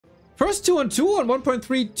First 2-on-2 on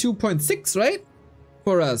 1.3, 2.6, right?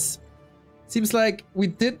 For us. Seems like we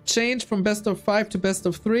did change from best of 5 to best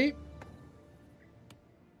of 3.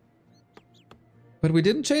 But we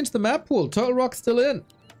didn't change the map pool. Turtle Rock's still in.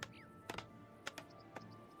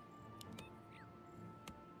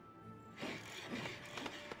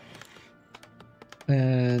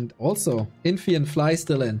 And also, Infi and Fly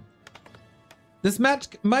still in. This match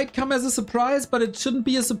might come as a surprise, but it shouldn't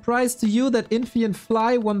be a surprise to you that Infi and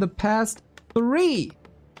Fly won the past 3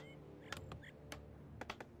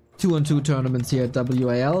 2-on-2 tournaments here at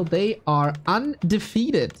WAL. They are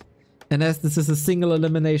undefeated. And as this is a single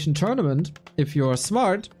elimination tournament, if you're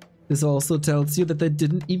smart, this also tells you that they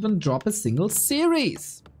didn't even drop a single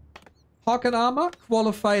series. HawK and Arma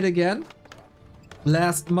qualified again.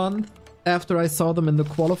 Last month, after I saw them in the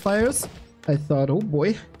qualifiers, I thought, oh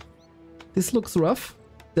boy, this looks rough.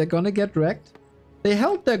 They're gonna get wrecked. They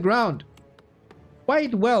held their ground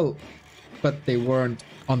quite well, but they weren't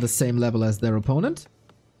on the same level as their opponent.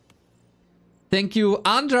 Thank you,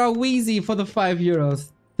 Andra Weezy, for the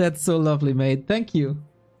 €5. That's so lovely, mate. Thank you.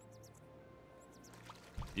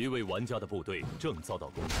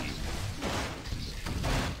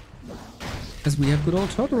 As we have good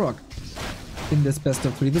old Turtle Rock in this best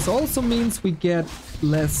of 3. This also means we get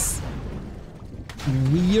less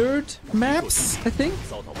weird maps, I think.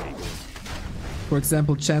 For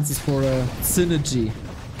example, chances for a synergy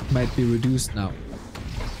might be reduced now.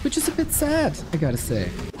 Which is a bit sad, I gotta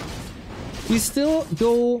say. We still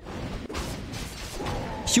go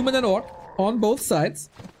human and orc on both sides.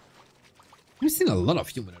 We've seen a lot of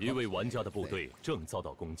human and orc.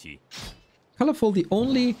 Colorful, the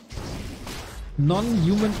only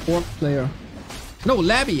non-human orc player. No,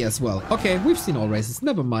 Labby as well. Okay, we've seen all races.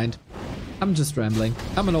 Never mind. I'm just rambling.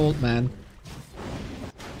 I'm an old man.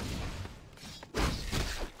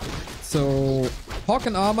 So, HawK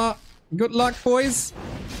and Arma, good luck, boys.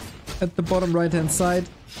 At the bottom right-hand side.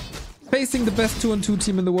 Facing the best 2-on-2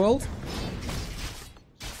 team in the world.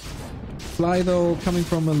 Fly, though, coming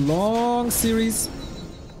from a long series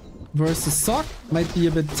versus Sock. Might be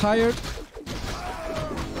a bit tired.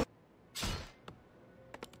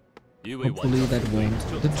 Hopefully that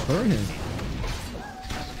won't deter him.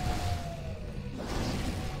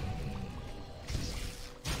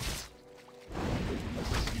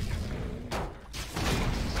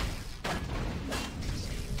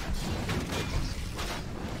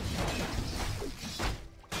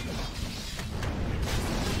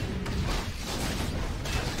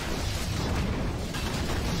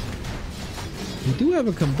 We do have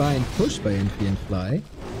a combined push by Infi and Fly,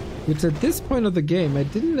 which at this point of the game I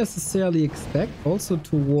didn't necessarily expect, also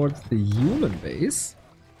towards the human base.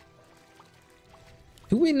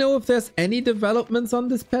 Do we know if there's any developments on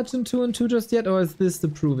this patch in 2-on-2 just yet, or is this the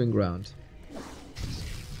proving ground?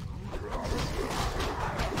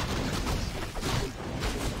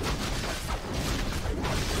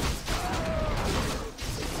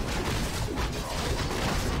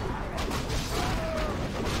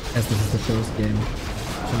 As this is the first game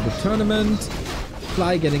from the tournament.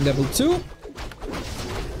 Fly getting level 2.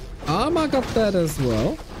 Arma got that as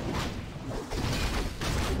well.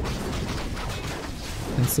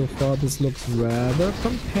 And so far this looks rather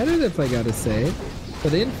competitive, I gotta say.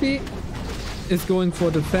 But Infi is going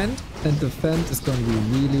for defend, and defend is going to be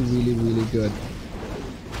really, really, really good.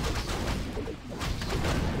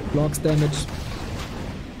 Blocks damage,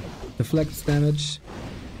 deflects damage,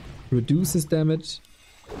 reduces damage.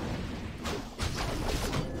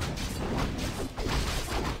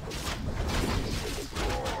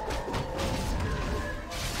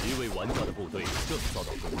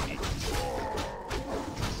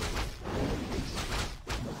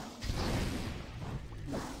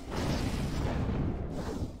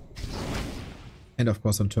 And of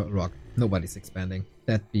course on Turtle Rock, nobody's expanding.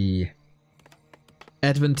 That'd be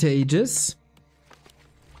advantageous.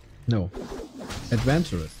 No,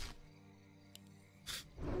 adventurous.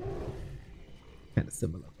 Kind of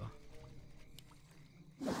similar though.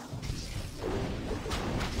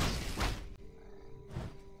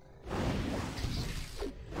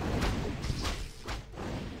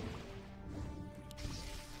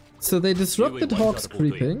 So they disrupted HawK's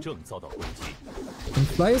creeping. And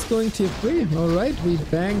Fly is going tier 3. Alright, we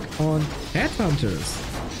bank on Headhunters.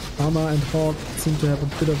 Arma and HawK seem to have a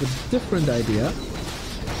bit of a different idea.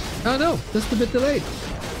 Oh no, just a bit delayed.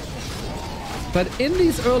 But in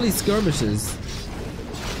these early skirmishes,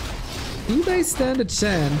 do they stand a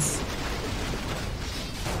chance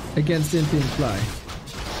against Infi and Fly?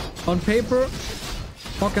 On paper,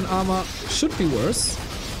 HawK and Arma should be worse.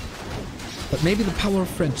 But maybe the power of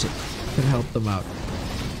friendship can help them out.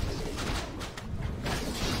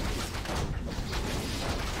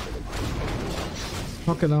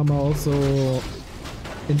 HawK and Arma also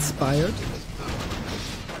inspired.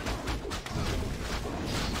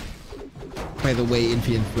 By the way,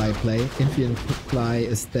 Infi and Fly play. Infi and Fly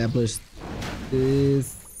established this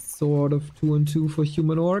sort of 2-on-2 for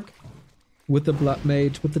human orc. With the blood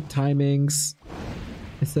mage, with the timings,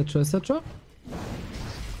 etc, etc.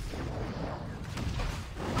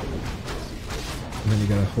 And then you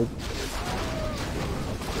gotta hope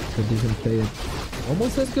that you can play it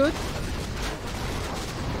almost as good.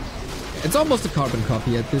 It's almost a carbon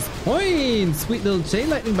copy at this point. Sweet little chain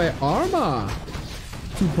lightning by Arma.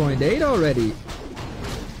 2.8 already.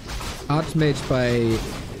 Archmage by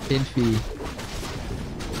Infi.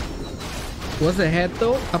 Was ahead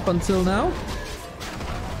though, up until now.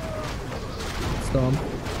 Storm.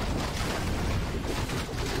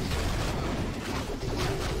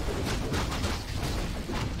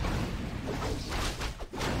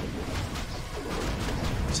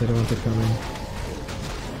 Shadowhunter coming.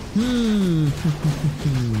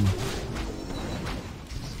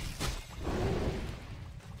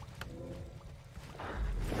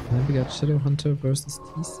 Then we got Shadowhunter versus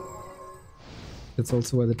TC. That's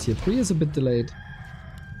also why the tier 3 is a bit delayed.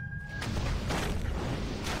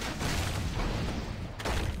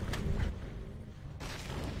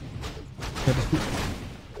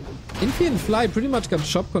 Infi and Fly pretty much got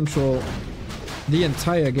shop control the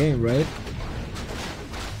entire game, right?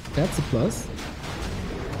 That's a plus.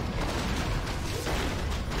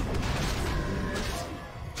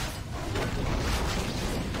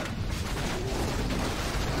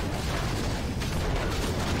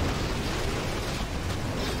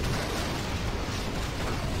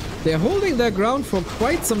 They're holding their ground for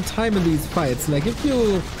quite some time in these fights. Like if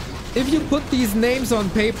you put these names on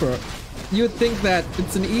paper, you'd think that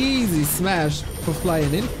it's an easy smash for Fly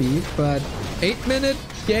and Infi, but 8-minute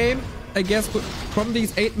game, I guess from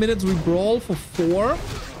these 8 minutes we brawl for 4.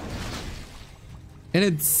 And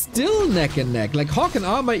it's still neck and neck. Like HawK and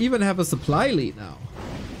Arma even have a supply lead now.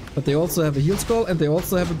 But they also have a heal scroll and they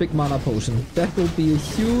also have a big mana potion. That will be a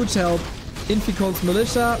huge help. Infi calls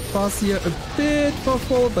Militia, Farseer a bit for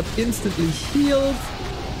full, but instantly healed.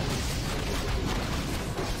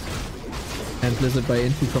 And Blizzard by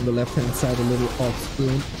Infi from the left hand side, a little off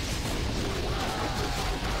screen.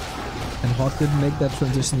 And HawK didn't make that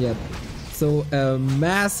transition yet. So a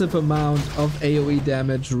massive amount of AoE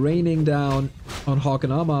damage raining down on HawK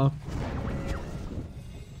and Arma.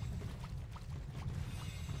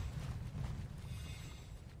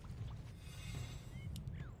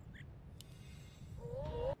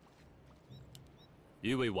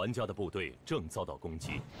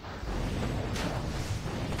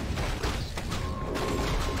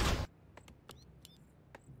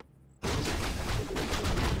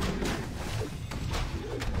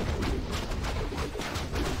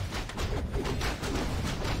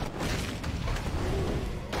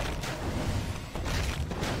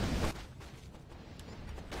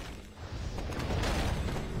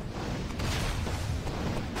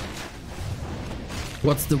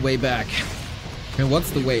 What's the way back? And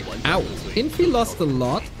what's the way out? Infi lost a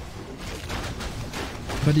lot.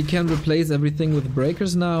 But he can replace everything with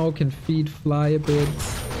breakers now. Can feed Fly a bit.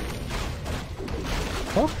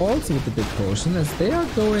 HawK also with the big potion as they are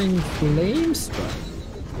going Flame Strike.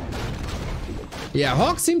 Yeah,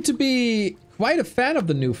 HawK seemed to be quite a fan of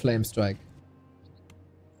the new Flame Strike.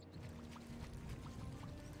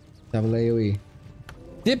 Double AoE.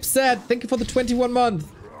 Dipset, thank you for the 21 month.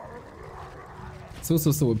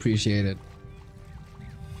 So appreciated.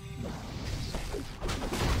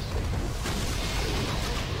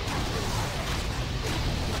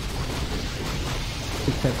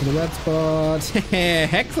 Big tap for the red spot.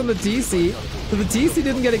 Hex on the TC. So the TC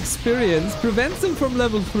didn't get experience. Prevents him from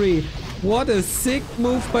level 3. What a sick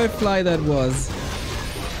move by Fly that was.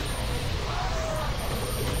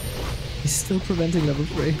 He's still preventing level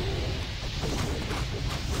 3.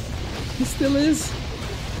 He still is.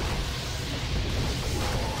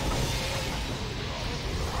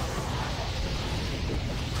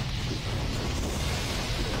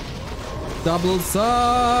 Double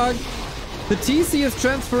suck! The TC is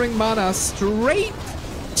transferring mana straight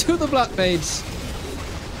to the Blood Mage.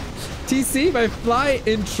 TC by Fly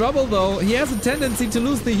in trouble though. He has a tendency to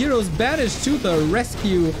lose the hero's banish to the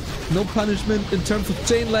rescue. No punishment in terms of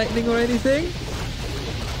chain lightning or anything.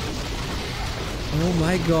 Oh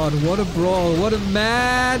my god, what a brawl. What a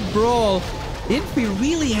mad brawl. Infi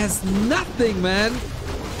really has nothing, man.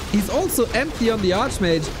 He's also empty on the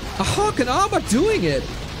Archmage. A HawK and Arma doing it.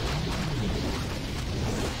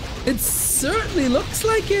 It certainly looks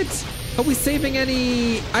like it. Are we saving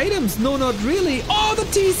any items? No, not really. Oh, the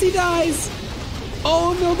TC dies.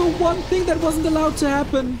 Oh no, the one thing that wasn't allowed to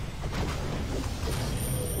happen.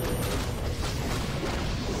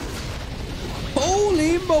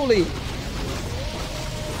 Holy moly.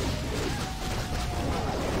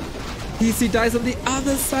 DC dies on the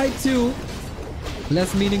other side too.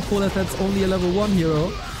 Less meaningful as that's only a level 1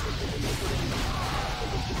 hero.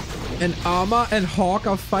 And Arma and HawK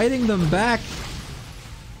are fighting them back.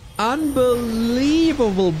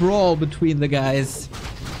 Unbelievable brawl between the guys.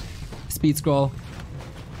 Speed scroll.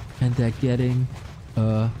 And they're getting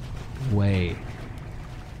away.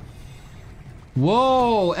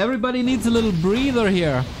 Whoa! Everybody needs a little breather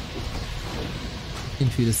here.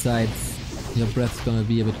 Infi decides your breath's gonna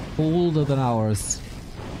be a bit colder than ours.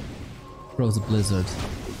 Throws a blizzard.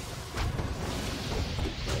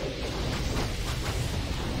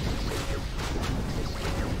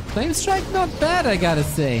 Flame Strike not bad, I gotta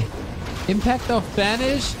say. Impact of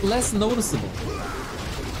Banish less noticeable.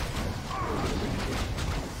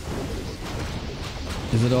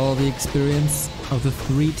 Is it all the experience of the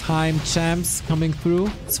 3-time champs coming through,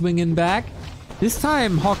 swinging back? This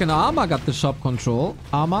time HawK and Arma got the shop control.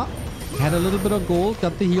 Arma had a little bit of gold,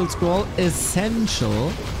 got the heal scroll.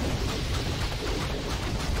 Essential.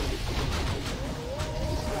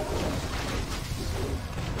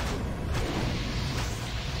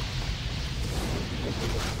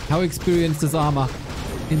 How experienced is Arma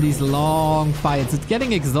in these long fights? It's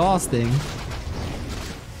getting exhausting.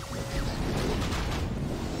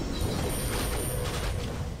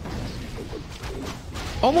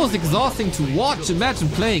 Almost exhausting to watch. Imagine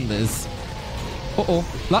playing this. Uh-oh.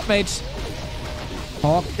 Blood Mage.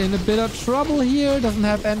 HawK in a bit of trouble here. Doesn't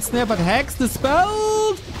have End Snare, but Hex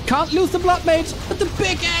dispelled. Can't lose the Blood Mage. But the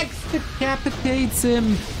big axe decapitates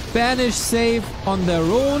him. Banish save on their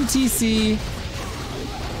own TC.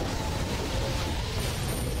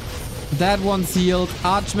 That one's healed.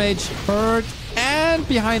 Archmage hurt and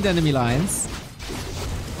behind enemy lines.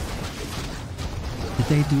 Did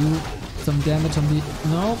they do some damage on the...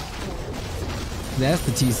 No. There's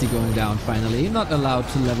the TC going down finally. Not allowed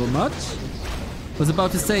to level much. Was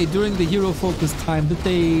about to say, during the hero focus time, did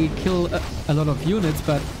they kill a lot of units,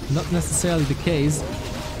 but not necessarily the case.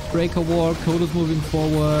 Breaker War, Kodos moving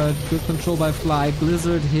forward, good control by Fly,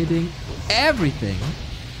 Blizzard hitting everything.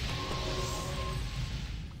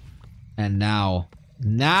 And now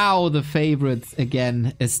the favorites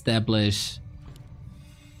again establish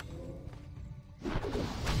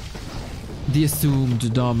the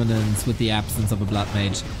assumed dominance with the absence of a Blood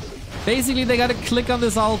Mage. Basically, they gotta click on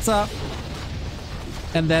this altar,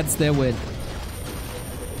 and that's their win.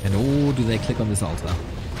 And oh, do they click on this altar.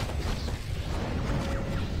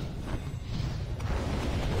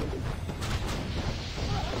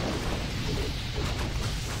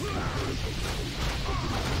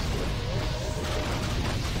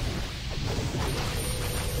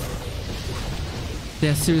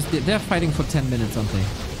 They're seriously, they're fighting for 10 minutes, aren't they?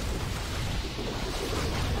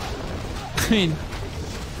 I mean,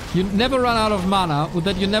 you never run out of mana. With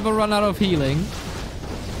that, you never run out of healing.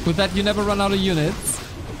 With that, you never run out of units.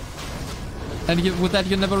 And with that,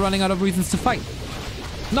 you're never running out of reasons to fight.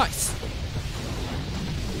 Nice.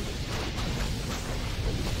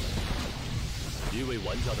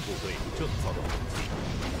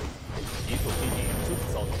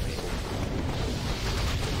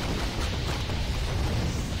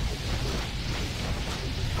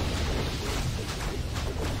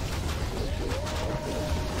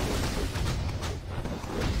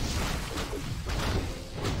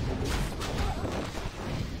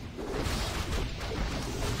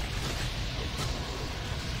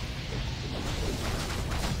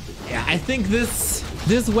 I think this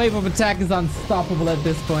wave of attack is unstoppable at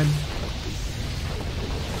this point.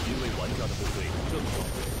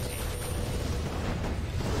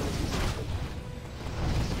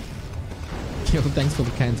 Yo, thanks for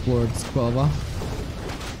the kind words, Quilva.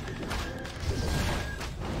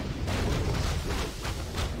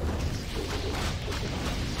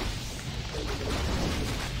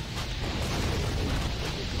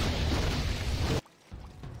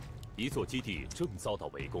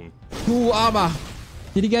 Ooh, Arma.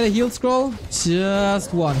 Did he get a heal scroll?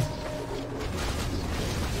 Just one.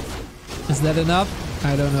 Is that enough?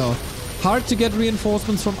 I don't know. Hard to get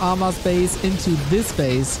reinforcements from Arma's base into this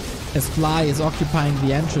base, as Fly is occupying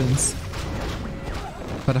the entrance.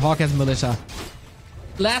 But HawK has militia.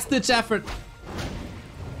 Last ditch effort.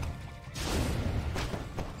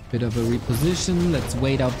 Bit of a reposition. Let's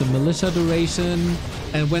wait out the militia duration.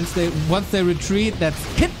 And once they retreat, let's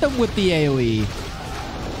hit them with the AoE.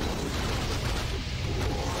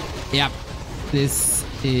 Yep. This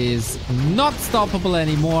is not stoppable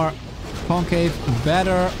anymore. Concave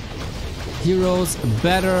better heroes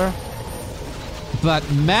better. But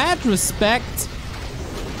mad respect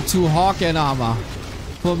to HawK and Arma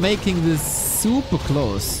for making this super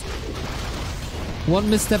close. One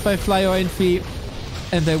misstep by Fly or Infi,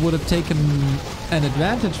 and they would have taken an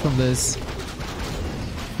advantage from this.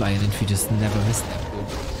 Fly and Infi just never misstep.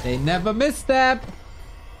 They never misstep.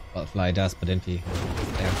 Well, Fly does, but Infi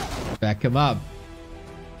there. Back him up.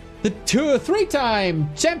 The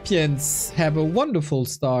 3-time champions have a wonderful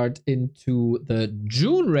start into the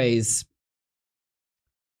June race.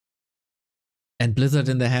 And Blizzard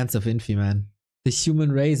in the hands of Infi, man. The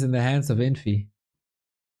human race in the hands of Infi.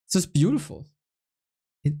 It's just beautiful.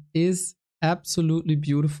 It is absolutely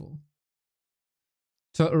beautiful.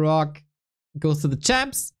 Turtle Rock goes to the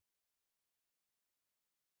champs.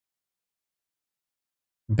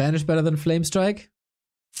 Banish better than Flame Strike?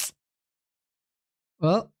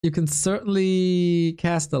 Well, you can certainly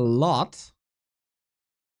cast a lot.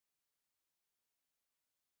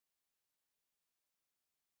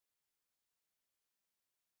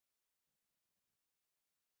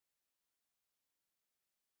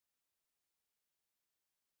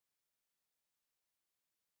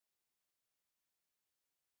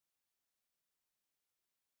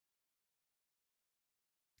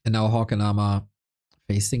 And now HawK and Arma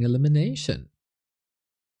facing elimination.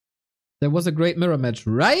 There was a great mirror match,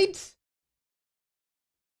 right?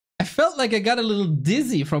 I felt like I got a little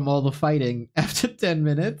dizzy from all the fighting after 10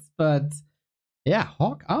 minutes, but yeah,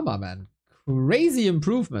 HawK Arma, man. Crazy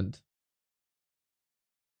improvement.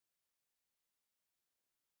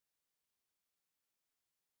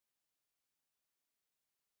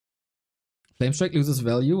 Flamestrike loses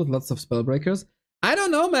value with lots of spellbreakers. I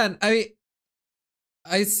don't know, man.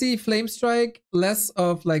 I see Flamestrike less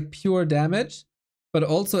of like pure damage, but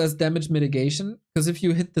also as damage mitigation. Because if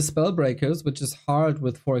you hit the spellbreakers, which is hard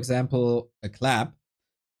with, for example, a clap,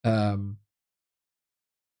 Flamestrike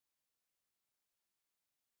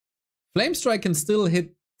can still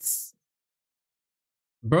hit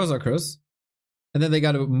berserkers, and then they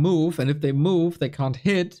gotta move, and if they move, they can't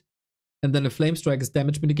hit, and then a Flamestrike is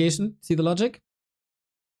damage mitigation. See the logic?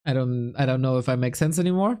 I don't know if I make sense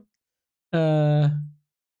anymore. So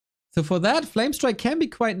for that, Flamestrike can be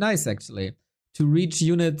quite nice, actually, to reach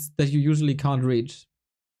units that you usually can't reach.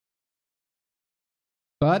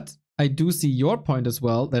 But I do see your point as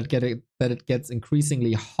well, that it gets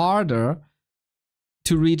increasingly harder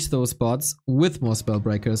to reach those spots with more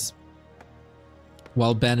spellbreakers,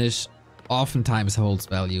 while Banish oftentimes holds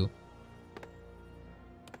value.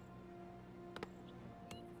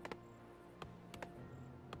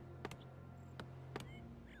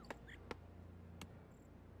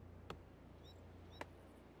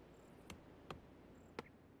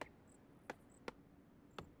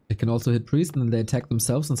 They can also hit priests and then they attack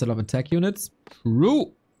themselves instead of attack units.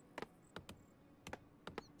 True!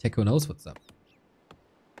 Tekko knows what's up.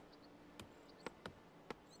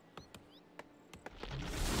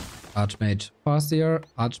 Archmage Farseer,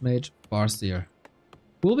 Archmage Farseer.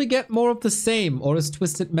 Will we get more of the same, or is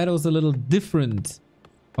Twisted Meadows a little different?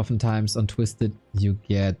 Oftentimes on Twisted you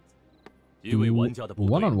get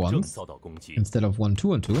 1-on-1s instead of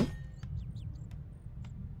 1-2-on-2.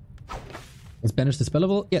 Is Banish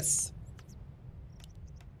dispellable? Yes.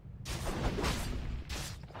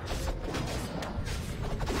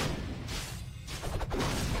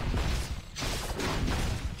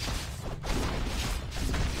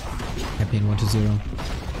 Champion 1-0.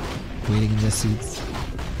 Waiting in their seats.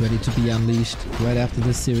 Ready to be unleashed right after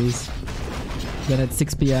this series. Then at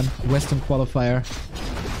 6 PM, Western qualifier.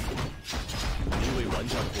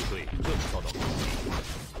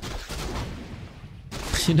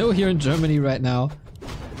 You know, here in Germany right now,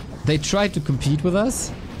 they tried to compete with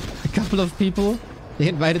us. A couple of people. They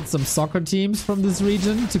invited some soccer teams from this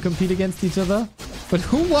region to compete against each other. But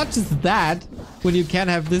who watches that when you can't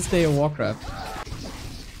have this day of Warcraft?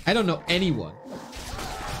 I don't know anyone.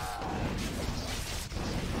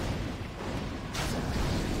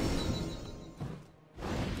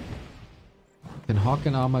 Can HawK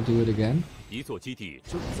and Arma do it again?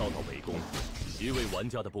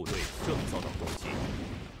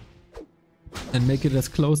 And make it as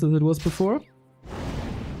close as it was before?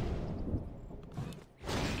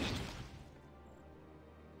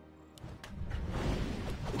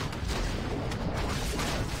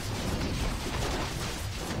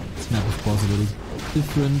 This map, of course, a little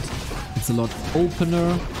different. It's a lot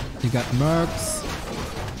opener. You got mercs.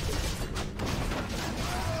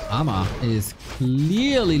 Arma is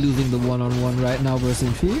clearly losing the one-on-one right now versus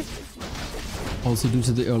Infi. Also due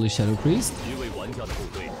to the early Shadow Priest.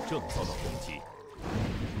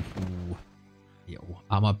 Yo,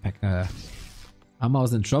 Arma Arma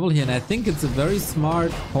was in trouble here, and I think it's a very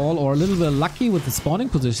smart call, or a little bit lucky with the spawning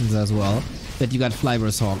positions as well, that you got Fly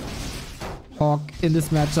vs HawK. HawK in this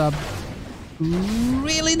matchup,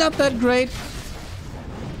 really not that great.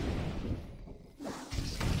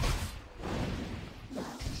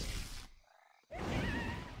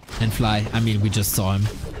 And Fly, I mean, we just saw him.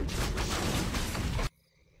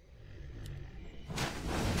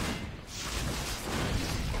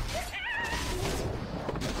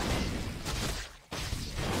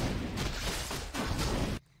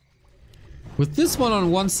 With this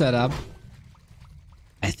one-on-one setup,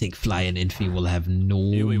 I think Fly and Infi will have no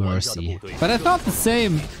mercy. But I thought the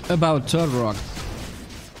same about Turtle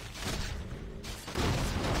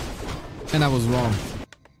and I was wrong.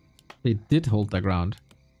 They did hold their ground.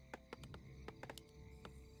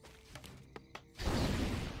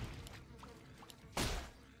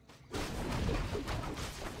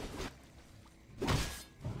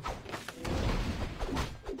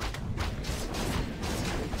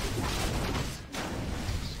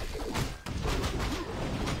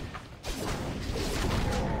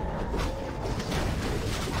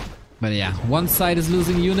 But yeah, one side is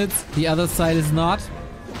losing units, the other side is not.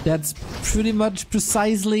 That's pretty much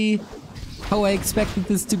precisely how I expected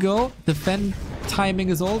this to go. Defend timing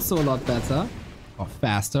is also a lot better. Or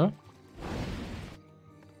faster.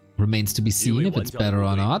 Remains to be seen if it's better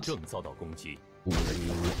or not. Ooh,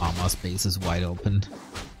 Arma space is wide open.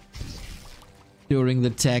 During the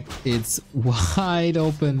tech, it's wide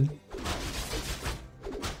open.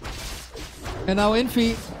 And now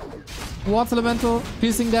Infi. Water Elemental,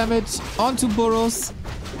 piercing damage onto burrows.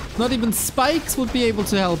 Not even spikes would be able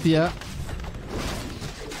to help here.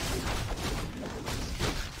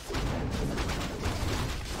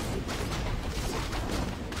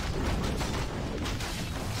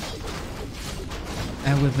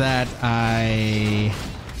 And with that, I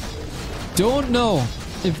don't know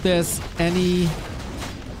if there's any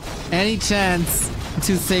chance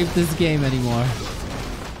to save this game anymore.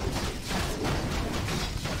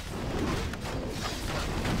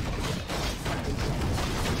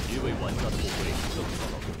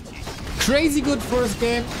 Crazy good first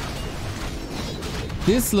game.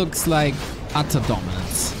 This looks like utter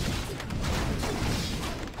dominance.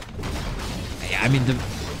 Yeah, I mean,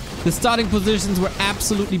 the starting positions were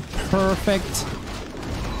absolutely perfect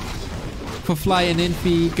for Fly and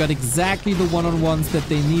Infi. Got exactly the one-on-ones that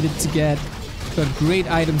they needed to get. Got great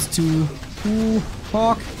items too. Ooh,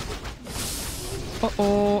 HawK.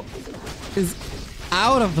 Uh-oh. Is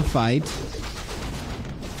out of the fight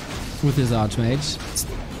with his Archmage.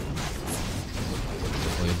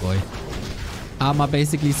 Boy. Arma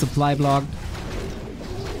basically supply blocked.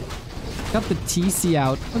 Got the TC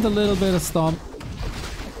out with a little bit of stomp.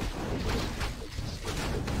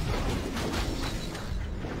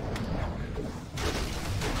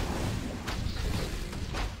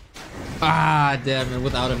 Ah, damn it,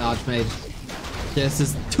 without an Archmage. There's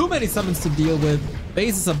just too many summons to deal with.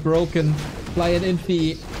 Bases are broken. Fly and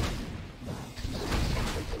Infi.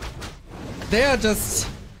 They are just...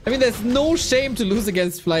 I mean, there's no shame to lose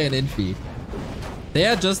against Fly and Infi. They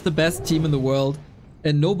are just the best team in the world,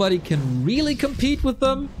 and nobody can really compete with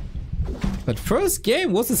them. But first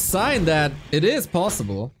game was a sign that it is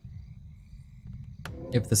possible.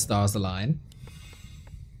 If the stars align.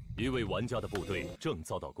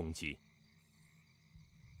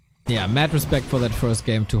 Yeah, mad respect for that first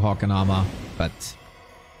game to HawK and Arma, but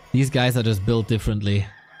these guys are just built differently.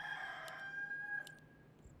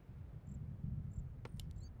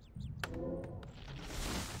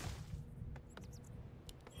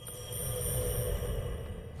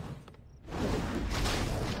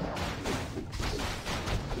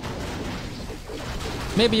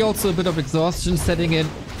 Maybe also a bit of exhaustion setting in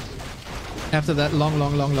after that long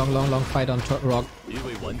fight on Rock.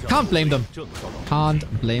 Can't blame them.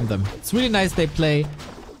 Can't blame them. It's really nice they play,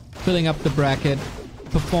 filling up the bracket,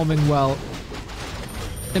 performing well.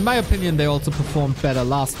 In my opinion, they also performed better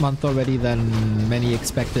last month already than many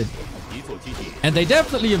expected. And they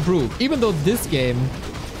definitely improved, even though this game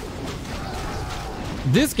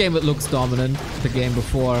it looks dominant. The game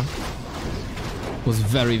before was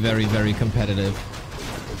very competitive.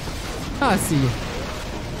 Ah, I see.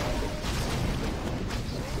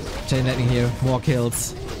 Chain lightning here, more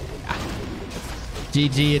kills. Yeah.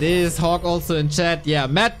 GG it is. HawK also in chat. Yeah,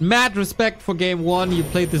 mad respect for game 1. You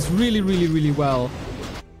played this really well.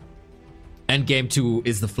 And game 2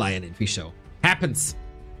 is the Fly and Infi show. Happens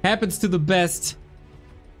to the best.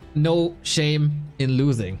 No shame in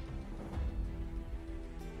losing.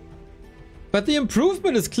 But the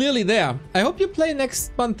improvement is clearly there. I hope you play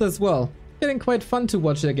next month as well. Getting quite fun to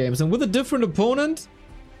watch their games, and with a different opponent,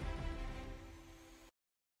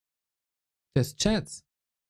 There's a chance.